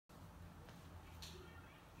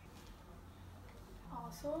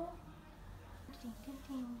also. You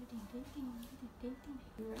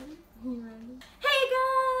ready? You ready? Hey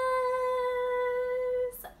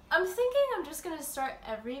guys! I'm thinking I'm just gonna start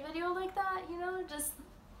every video like that, you know? Just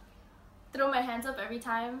throw my hands up every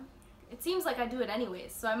time. It seems like I do it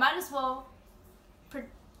anyways, so I might as well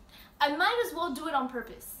do it on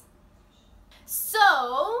purpose.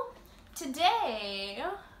 So, today,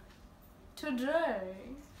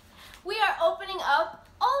 we are opening up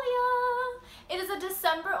Olia. It is a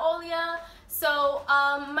December Olia. So,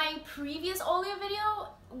 my previous Olia video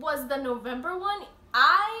was the November one.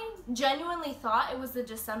 I genuinely thought it was the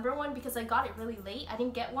December one because I got it really late. I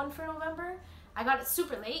didn't get one for November. I got it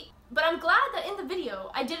super late. But I'm glad that in the video,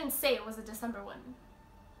 I didn't say it was a December one.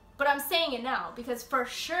 But I'm saying it now because for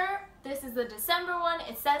sure, this is the December one.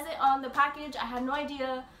 It says it on the package. I had no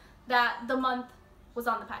idea that the month was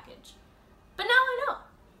on the package. But now I know.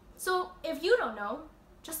 So if you don't know,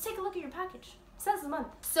 just take a look at your package. It says the month.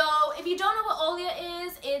 So if you don't know what Olia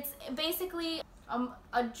is, it's basically a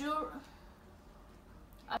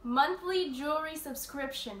monthly jewelry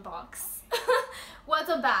subscription box. Well, it's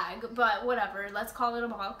a bag, but whatever, let's call it a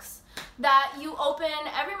box that you open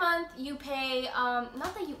every month. You pay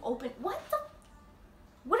not that you open, what am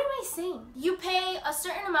I saying? You pay a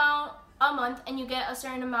certain amount a month and you get a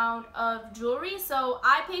certain amount of jewelry. So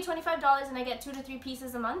I pay $25 and I get 2 to 3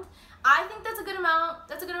 pieces a month. I think that's a good amount.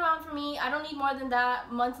 That's a good amount for me. I don't need more than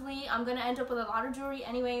that monthly. I'm gonna end up with a lot of jewelry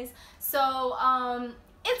anyways. So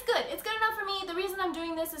it's good. It's good enough for me. The reason I'm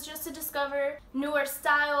doing this is just to discover newer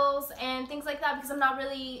styles and things like that because I'm not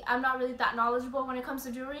really that knowledgeable when it comes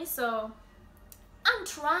to jewelry. So I'm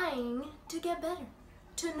trying to get better,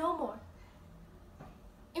 to know more,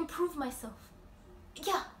 improve myself.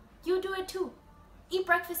 Yeah, you do it too. Eat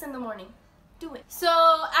breakfast in the morning. Do it. So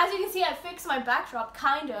as you can see, I fixed my backdrop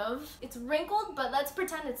kind of. It's wrinkled, but let's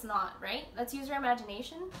pretend it's not, right? Let's use your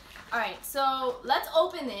imagination. All right, so let's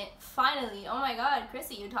open it finally. Oh my God,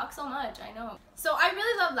 Chrissy, you talk so much, I know. So I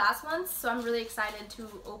really love last month's, so I'm really excited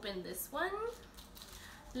to open this one.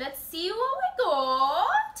 Let's see what we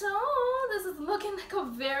got. Oh, this is looking like a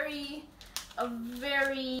very,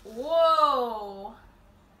 whoa.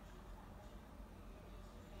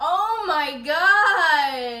 Oh my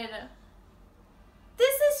God.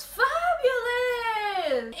 This is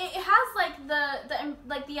fabulous! It has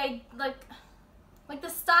like the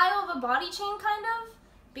style of a body chain kind of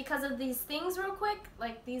because of these things real quick.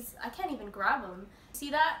 Like these, I can't even grab them. See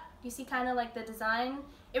that? You see kind of like the design?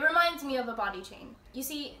 It reminds me of a body chain. You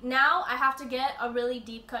see, now I have to get a really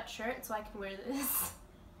deep cut shirt so I can wear this.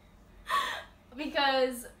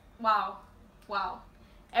 Because, wow.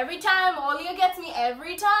 Every time, Olia gets me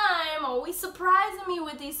every time. Always surprising me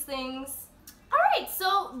with these things. Alright,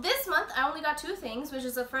 so this month I only got 2 things, which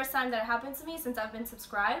is the first time that it happened to me since I've been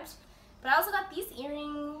subscribed. But I also got these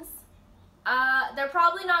earrings. They're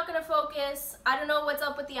probably not going to focus. I don't know what's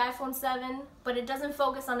up with the iPhone 7, but it doesn't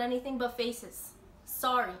focus on anything but faces.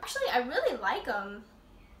 Sorry. Actually, I really like them.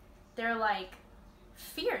 They're like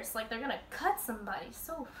fierce, like they're going to cut somebody.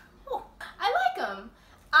 So, oh, I like them.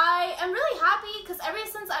 I am really happy because ever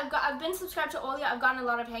since I've been subscribed to Olia, I've gotten a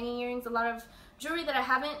lot of hanging earrings, a lot of jewelry that I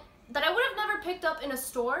would have never picked up in a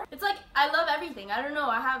store. It's like, I love everything. I don't know,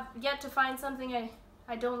 I have yet to find something I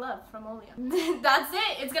don't love from Olia. That's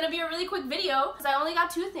it. It's gonna be a really quick video because I only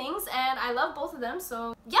got 2 things and I love both of them.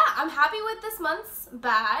 So yeah, I'm happy with this month's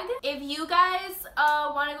bag. If you guys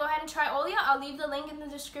want to go ahead and try Olia, I'll leave the link in the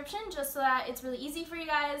description just so that it's really easy for you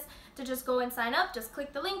guys to just go and sign up. Just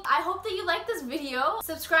click the link. I hope that you like this video.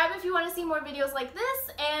 Subscribe if you want to see more videos like this,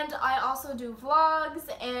 and I also do vlogs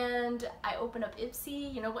and I open up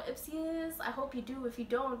Ipsy. You know what Ipsy is? I hope you do. If you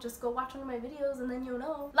don't, just go watch one of my videos and then you'll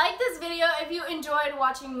know. Like this video if you enjoyed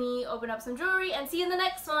watching me open up some jewelry, and see you in the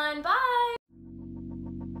next one. Bye!